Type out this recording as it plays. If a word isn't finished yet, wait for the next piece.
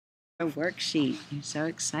A worksheet. You're so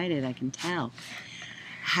excited, I can tell.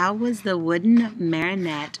 How was the wooden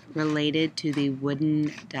marionette related to the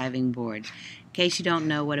wooden diving board? In case you don't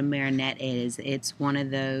know what a marionette is, it's one of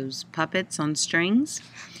those puppets on strings.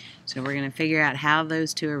 So we're going to figure out how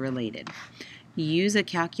those two are related. Use a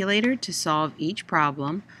calculator to solve each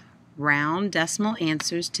problem. Round decimal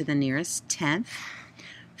answers to the nearest tenth.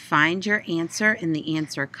 Find your answer in the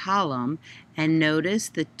answer column and notice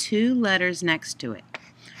the two letters next to it.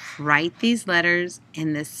 Write these letters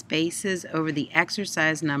in the spaces over the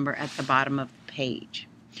exercise number at the bottom of the page.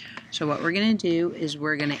 So what we're going to do is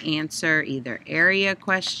we're going to answer either area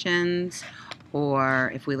questions,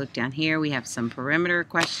 or if we look down here we have some perimeter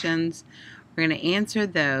questions. We're going to answer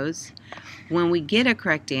those. When we get a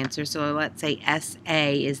correct answer, so let's say SA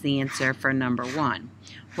is the answer for number 1.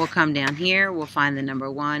 We'll come down here, we'll find the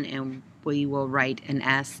number 1, and we will write an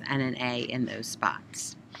S and an A in those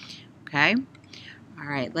spots. Okay?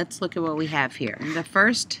 Alright, let's look at what we have here. The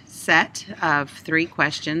first set of 3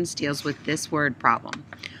 questions deals with this word problem.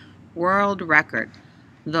 World record.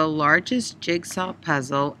 The largest jigsaw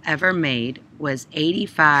puzzle ever made was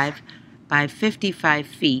 85 by 55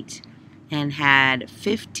 feet and had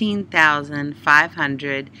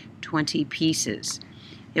 15,520 pieces.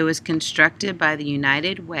 It was constructed by the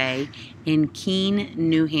United Way in Keene,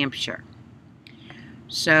 New Hampshire.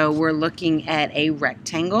 So we're looking at a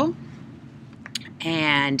rectangle.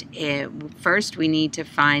 And first we need to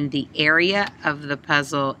find the area of the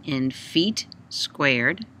puzzle in feet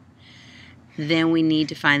squared. Then we need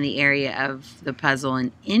to find the area of the puzzle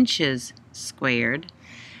in inches squared.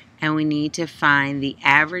 And we need to find the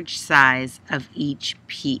average size of each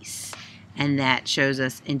piece. And that shows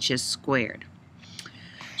us inches squared.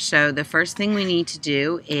 So the first thing we need to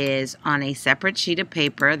do is on a separate sheet of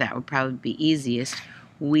paper, that would probably be easiest,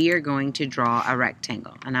 we are going to draw a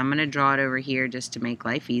rectangle. And I'm going to draw it over here just to make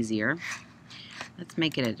life easier. Let's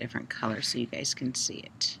make it a different color so you guys can see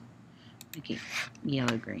it. Make it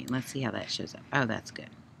yellow-green. Let's see how that shows up. Oh, that's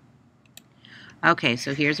good. Okay,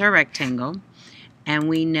 so here's our rectangle. And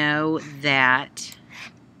we know that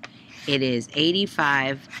it is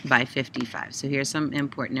 85 by 55. So here's some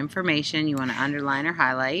important information you want to underline or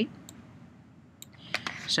highlight.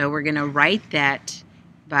 So we're going to write that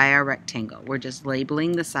by our rectangle. We're just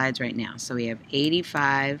labeling the sides right now. So we have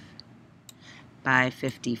 85 by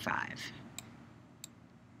 55.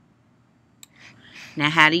 Now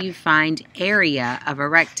how do you find area of a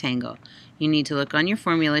rectangle? You need to look on your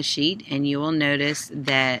formula sheet and you will notice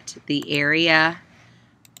that the area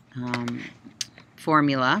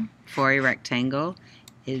formula for a rectangle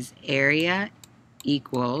is area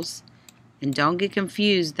equals, and don't get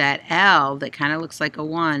confused, that L that kind of looks like a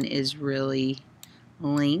 1 is really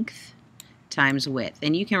length times width.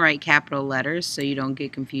 And you can write capital letters so you don't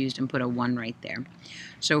get confused and put a 1 right there.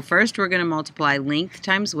 So first we're going to multiply length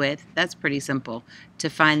times width. That's pretty simple to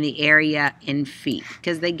find the area in feet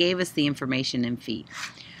because they gave us the information in feet.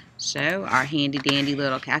 So our handy dandy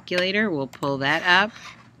little calculator, we'll pull that up,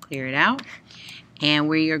 clear it out, and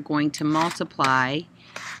we are going to multiply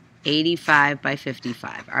 85 by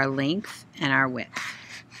 55, our length and our width.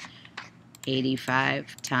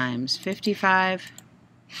 85 times 55,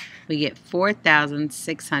 we get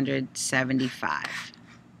 4,675.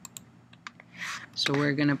 So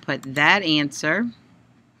we're going to put that answer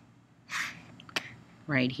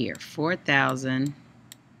right here,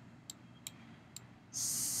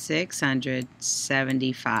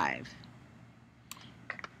 4,675.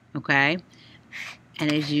 Okay?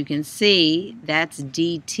 And as you can see, that's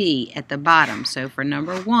DT at the bottom. So for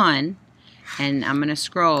number 1, and I'm going to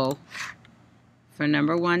scroll, for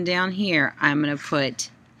number 1 down here, I'm going to put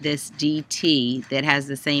this DT that has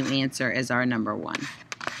the same answer as our number 1.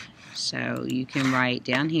 So you can write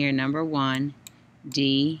down here number 1,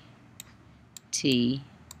 DT,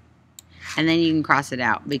 and then you can cross it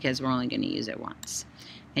out because we're only going to use it once.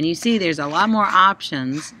 And you see there's a lot more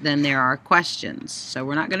options than there are questions. So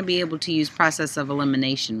we're not going to be able to use process of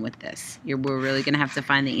elimination with this. We're really going to have to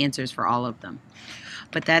find the answers for all of them.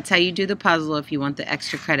 But that's how you do the puzzle if you want the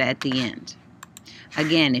extra credit at the end.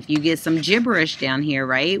 Again, if you get some gibberish down here,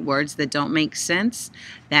 right, words that don't make sense,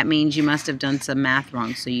 that means you must have done some math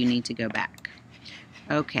wrong, so you need to go back.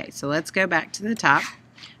 Okay, so let's go back to the top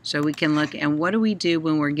so we can look. And what do we do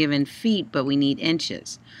when we're given feet but we need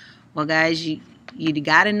inches? Well, guys, you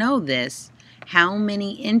got to know this. How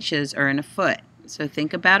many inches are in a foot? So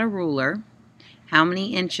think about a ruler. How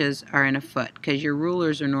many inches are in a foot? Because your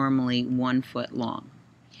rulers are normally 1 foot long.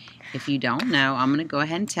 If you don't know, I'm going to go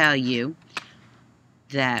ahead and tell you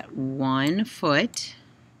that 1 foot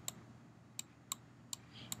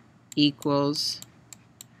equals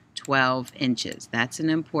 12 inches. That's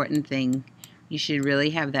an important thing. You should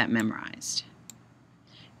really have that memorized,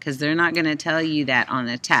 because they're not going to tell you that on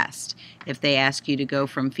a test. If they ask you to go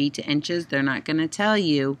from feet to inches, they're not going to tell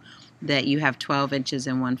you that you have 12 inches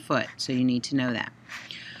in 1 foot, so you need to know that.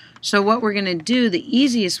 So what we're going to do, the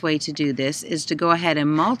easiest way to do this is to go ahead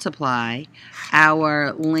and multiply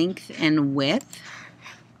our length and width,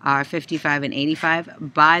 our 55 and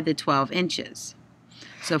 85, by the 12 inches.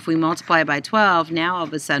 So if we multiply by 12, now all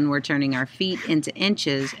of a sudden we're turning our feet into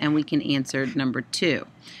inches, and we can answer number 2,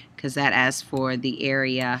 because that asks for the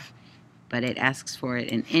area, but it asks for it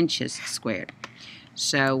in inches squared.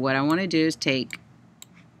 So what I want to do is take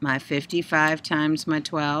my 55 times my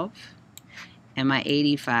 12 and my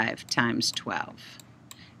 85 times 12.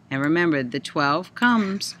 And remember, the 12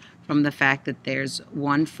 comes from the fact that there's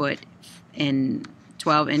 1 foot in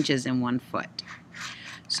 12 inches in 1 foot.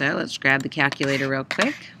 So let's grab the calculator real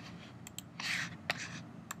quick.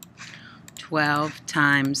 12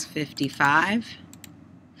 times 55,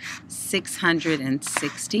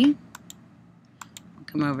 660. I'll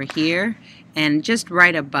come over here, and just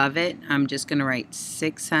right above it, I'm just going to write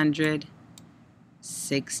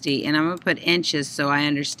 660, and I'm going to put inches so I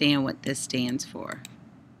understand what this stands for.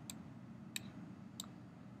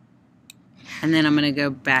 And then I'm going to go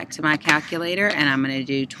back to my calculator, and I'm going to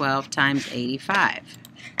do 12 times 85.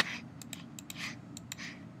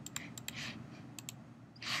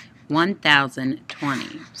 1,020.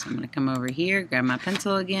 So I'm going to come over here, grab my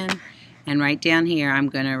pencil again, and right down here I'm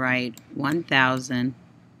going to write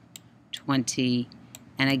 1,020,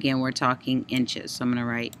 and again we're talking inches, so I'm going to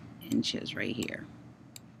write inches right here.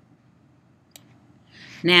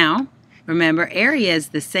 Now remember, area is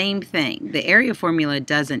the same thing. The area formula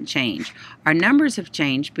doesn't change. Our numbers have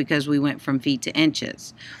changed because we went from feet to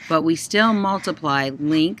inches, but we still multiply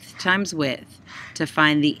length times width to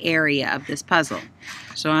find the area of this puzzle.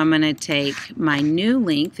 So I'm going to take my new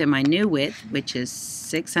length and my new width, which is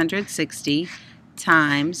 660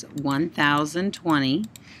 times 1,020.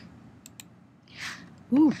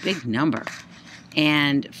 Ooh, big number.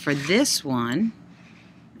 And for this one,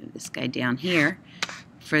 move this guy down here.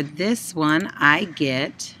 For this one, I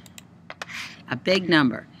get a big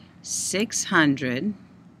number,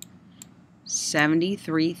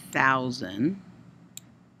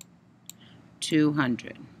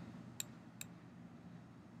 673,200.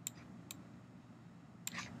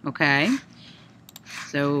 Okay?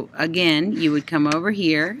 So again, you would come over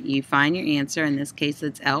here, you find your answer, in this case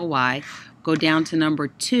it's LY, go down to number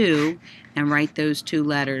 2 and write those 2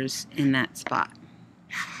 letters in that spot.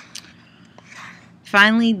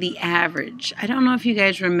 Finally, the average. I don't know if you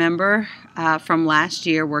guys remember from last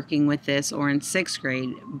year working with this or in 6th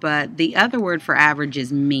grade, but the other word for average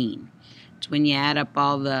is mean. It's when you add up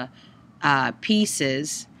all the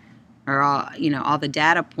pieces, or all the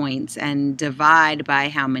data points, and divide by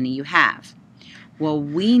how many you have. Well,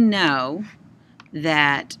 we know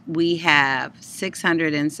that we have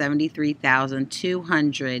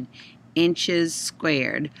 673,200 inches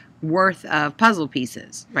squared worth of puzzle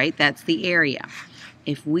pieces, right? That's the area.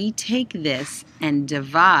 If we take this and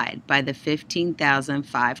divide by the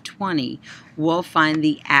 15,520, we'll find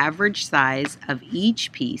the average size of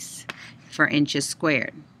each piece for inches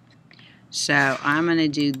squared. So I'm going to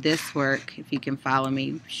do this work, if you can follow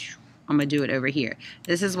me. I'm going to do it over here.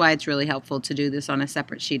 This is why it's really helpful to do this on a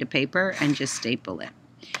separate sheet of paper and just staple it.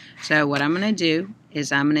 So what I'm going to do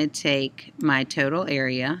is I'm going to take my total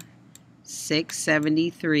area,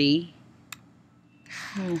 673.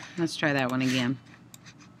 Let's try that one again.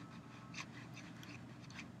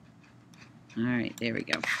 All right, there we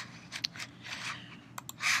go.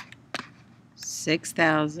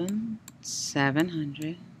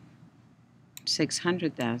 6,700.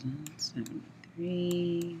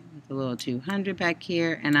 600,073 with a little 200 back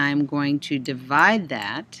here, and I'm going to divide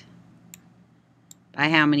that by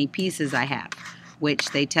how many pieces I have,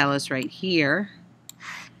 which they tell us right here,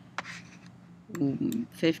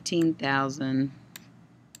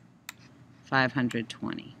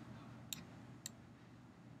 15,520.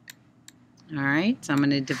 All right, so I'm going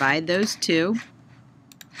to divide those two.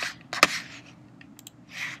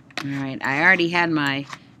 All right, I already had my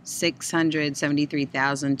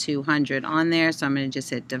 673,200 on there, so I'm going to just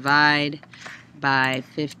hit divide by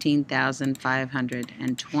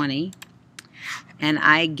 15,520, and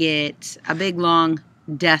I get a big long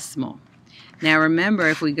decimal. Now remember,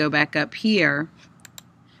 if we go back up here,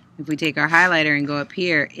 if we take our highlighter and go up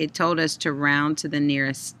here, it told us to round to the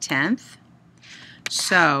nearest tenth.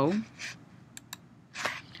 So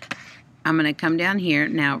I'm going to come down here.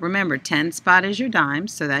 Now remember, 10 spot is your dime,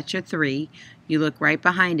 so that's your 3. You look right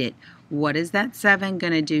behind it. What is that 7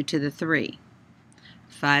 going to do to the 3?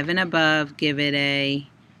 5 and above, give it a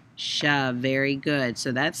shove. Very good.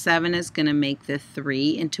 So that 7 is going to make the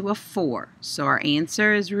 3 into a 4. So our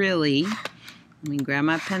answer is really, let me grab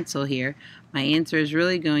my pencil here, my answer is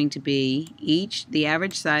really going to be the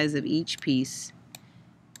average size of each piece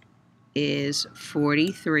is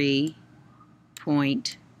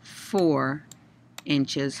 43.4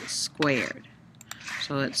 inches squared.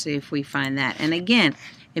 So let's see if we find that. And again,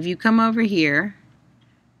 if you come over here,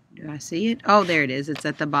 do I see it? Oh, there it is. It's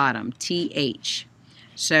at the bottom, TH.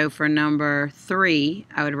 So for number 3,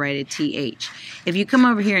 I would write a TH. If you come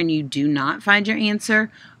over here and you do not find your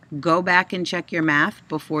answer, go back and check your math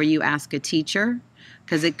before you ask a teacher,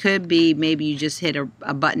 because it could be maybe you just hit a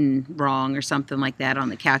button wrong or something like that on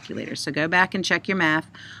the calculator. So go back and check your math,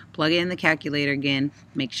 plug it in the calculator again,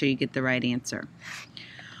 make sure you get the right answer.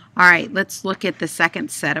 All right, let's look at the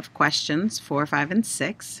second set of questions, 4, 5, and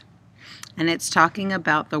 6. And it's talking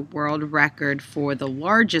about the world record for the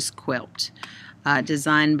largest quilt,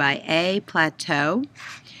 designed by A. Plateau,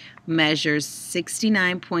 measures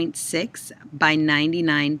 69.6 by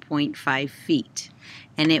 99.5 feet.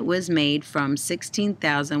 And it was made from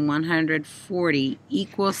 16,140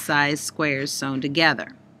 equal-sized squares sewn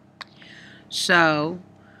together. So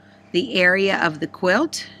the area of the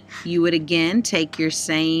quilt, you would again take your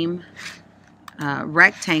same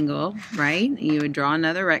rectangle, right? You would draw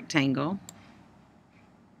another rectangle.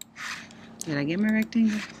 Did I get my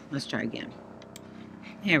rectangle? Let's try again.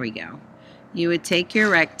 There we go. You would take your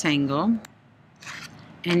rectangle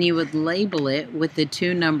and you would label it with the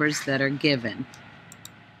 2 numbers that are given.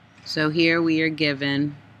 So here we are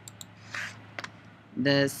given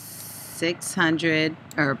the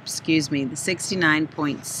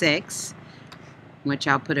 69.6, which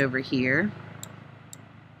I'll put over here,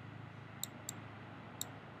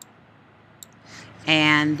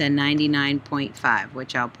 and the 99.5,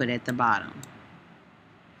 which I'll put at the bottom.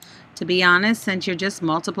 To be honest, since you're just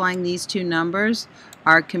multiplying these 2 numbers,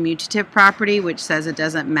 our commutative property, which says it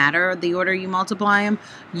doesn't matter the order you multiply them,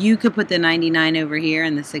 you could put the 99 over here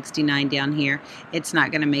and the 69 down here. It's not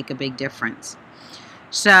going to make a big difference.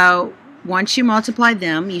 So once you multiply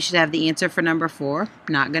them, you should have the answer for number 4.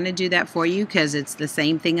 Not going to do that for you because it's the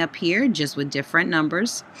same thing up here, just with different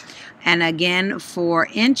numbers. And again, for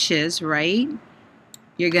inches, right,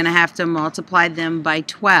 you're going to have to multiply them by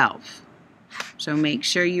 12. So make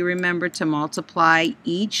sure you remember to multiply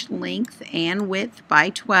each length and width by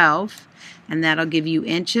 12, and that'll give you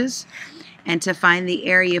inches. And to find the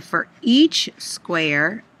area for each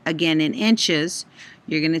square, again in inches,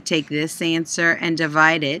 you're going to take this answer and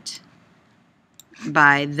divide it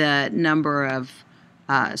by the number of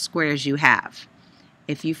squares you have.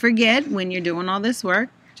 If you forget when you're doing all this work,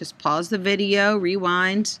 just pause the video,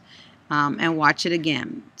 rewind, and watch it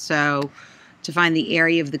again. So to find the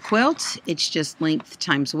area of the quilt, it's just length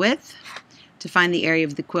times width. To find the area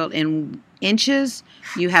of the quilt in inches,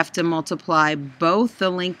 you have to multiply both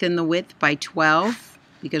the length and the width by 12,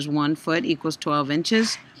 because 1 foot equals 12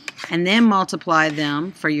 inches, and then multiply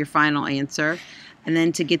them for your final answer. And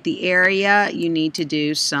then to get the area, you need to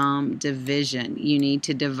do some division. You need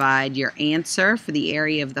to divide your answer for the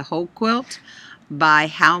area of the whole quilt by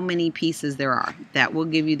how many pieces there are. That will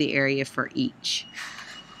give you the area for each.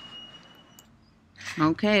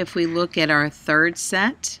 Okay, if we look at our third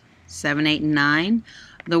set, 7, 8, and 9,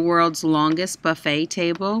 the world's longest buffet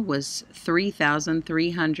table was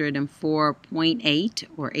 3,304.8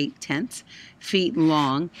 or 8/10 feet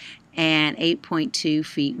long and 8.2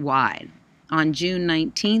 feet wide. On June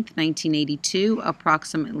 19, 1982,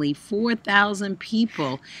 approximately 4,000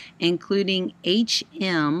 people, including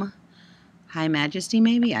H.M. High Majesty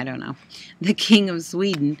maybe, I don't know, the King of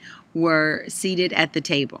Sweden, were seated at the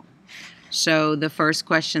table. So the first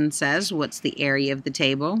question says, what's the area of the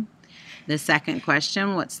table? The second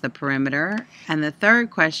question, what's the perimeter? And the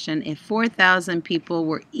third question, if 4,000 people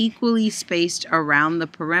were equally spaced around the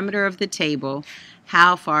perimeter of the table,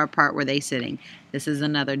 how far apart were they sitting? This is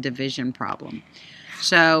another division problem.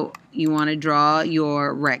 So you want to draw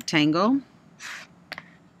your rectangle.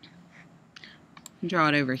 Draw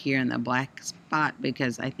it over here in the black spot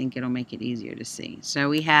because I think it'll make it easier to see. So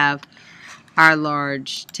we have our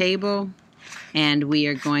large table, and we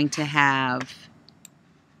are going to have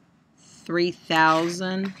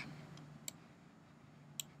 3,000,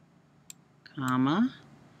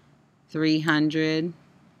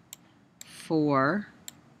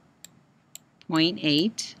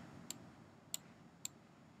 304.8,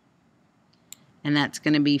 and that's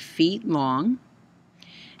going to be feet long.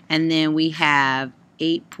 And then we have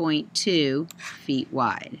 8.2 feet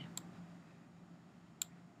wide.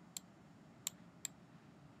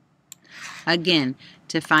 Again,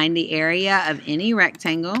 To find the area of any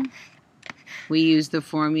rectangle, we use the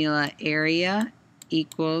formula area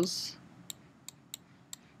equals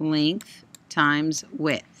length times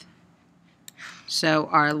width. So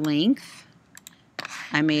our length,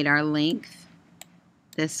 I made our length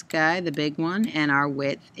this guy, the big one, and our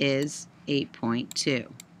width is 8.2.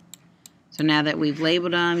 So now that we've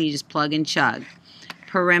labeled them, you just plug and chug.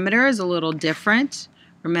 Perimeter is a little different.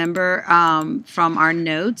 Remember from our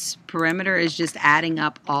notes, perimeter is just adding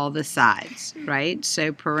up all the sides, right?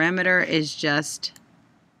 So perimeter is just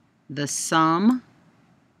the sum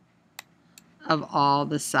of all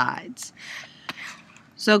the sides.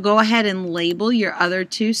 So go ahead and label your other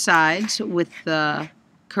two sides with the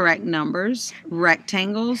correct numbers.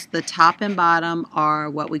 Rectangles, the top and bottom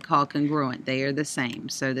are what we call congruent. They are the same.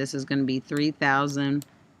 So this is going to be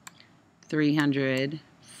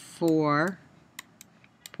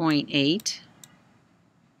 3,304.8.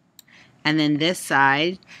 And then this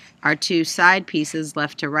side, our two side pieces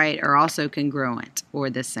left to right are also congruent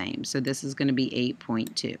or the same. So this is going to be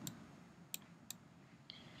 8.2.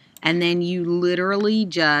 And then you literally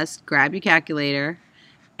just grab your calculator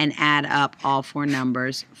and add up all four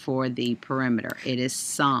numbers for the perimeter. It is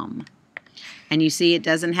sum. And you see it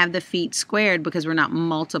doesn't have the feet squared because we're not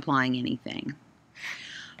multiplying anything.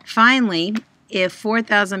 Finally, if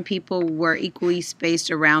 4,000 people were equally spaced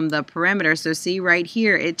around the perimeter, so see right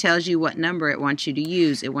here it tells you what number it wants you to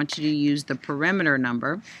use. It wants you to use the perimeter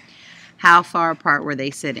number. How far apart were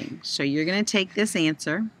they sitting? So you're going to take this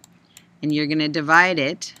answer and you're going to divide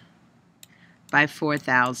it by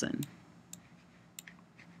 4,000.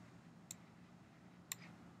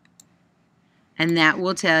 And that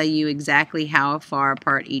will tell you exactly how far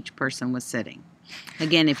apart each person was sitting.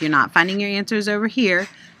 Again, if you're not finding your answers over here,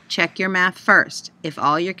 check your math first. If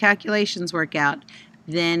all your calculations work out,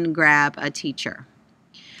 then grab a teacher.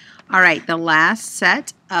 All right, the last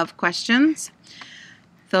set of questions.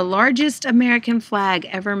 The largest American flag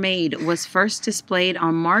ever made was first displayed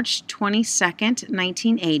on March 22nd,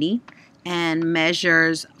 1980. And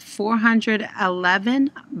measures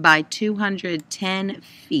 411 by 210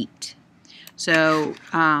 feet. So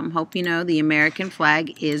hope you know the American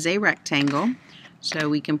flag is a rectangle. So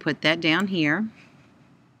we can put that down here.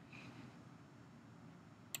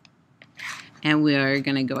 And we are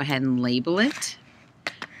going to go ahead and label it.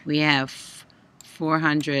 We have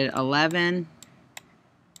 411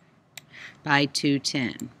 by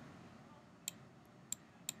 210.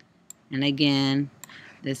 And again,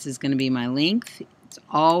 this is going to be my length. It's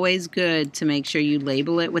always good to make sure you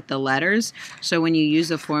label it with the letters, so when you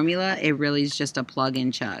use a formula, it really is just a plug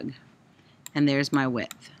and chug. And there's my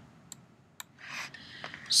width.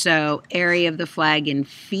 So area of the flag in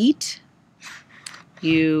feet,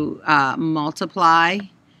 you multiply,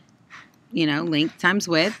 length times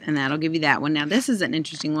width, and that'll give you that one. Now this is an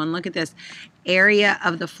interesting one. Look at this. Area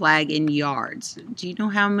of the flag in yards. Do you know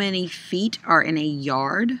how many feet are in a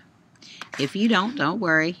yard? If you don't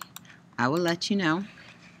worry. I will let you know.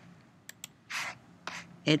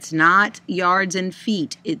 It's not yards and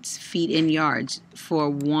feet. It's feet in yards. For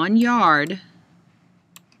 1 yard,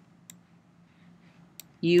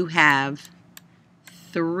 you have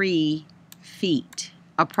 3 feet,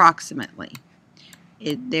 approximately.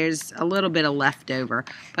 There's a little bit of leftover,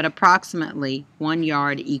 but approximately 1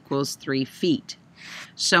 yard equals 3 feet.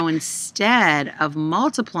 So instead of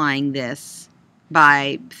multiplying this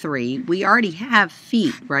by 3, we already have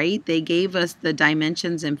feet, right? They gave us the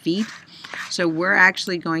dimensions in feet, so we're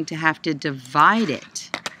actually going to have to divide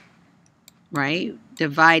it, right?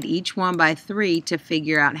 Divide each one by 3 to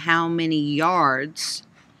figure out how many yards.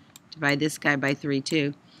 Divide this guy by 3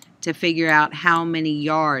 too, to figure out how many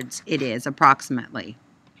yards it is approximately.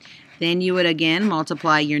 Then you would again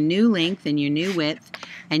multiply your new length and your new width,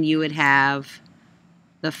 and you would have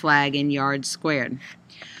the flag in yards squared.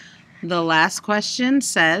 The last question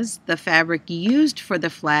says the fabric used for the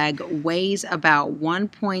flag weighs about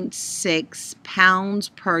 1.6 pounds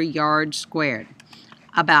per yard squared.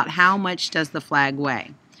 About how much does the flag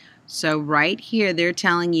weigh? So right here they're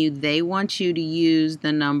telling you they want you to use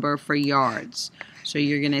the number for yards. So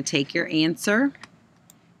you're going to take your answer,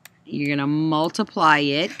 you're going to multiply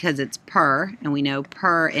it because it's per, and we know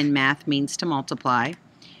per in math means to multiply,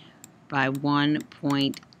 by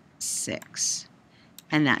 1.6.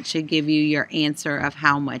 And that should give you your answer of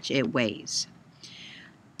how much it weighs.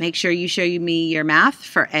 Make sure you show me your math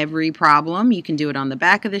for every problem. You can do it on the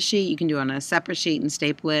back of the sheet. You can do it on a separate sheet and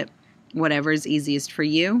staple it, whatever is easiest for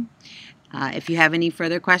you. If you have any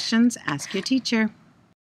further questions, ask your teacher.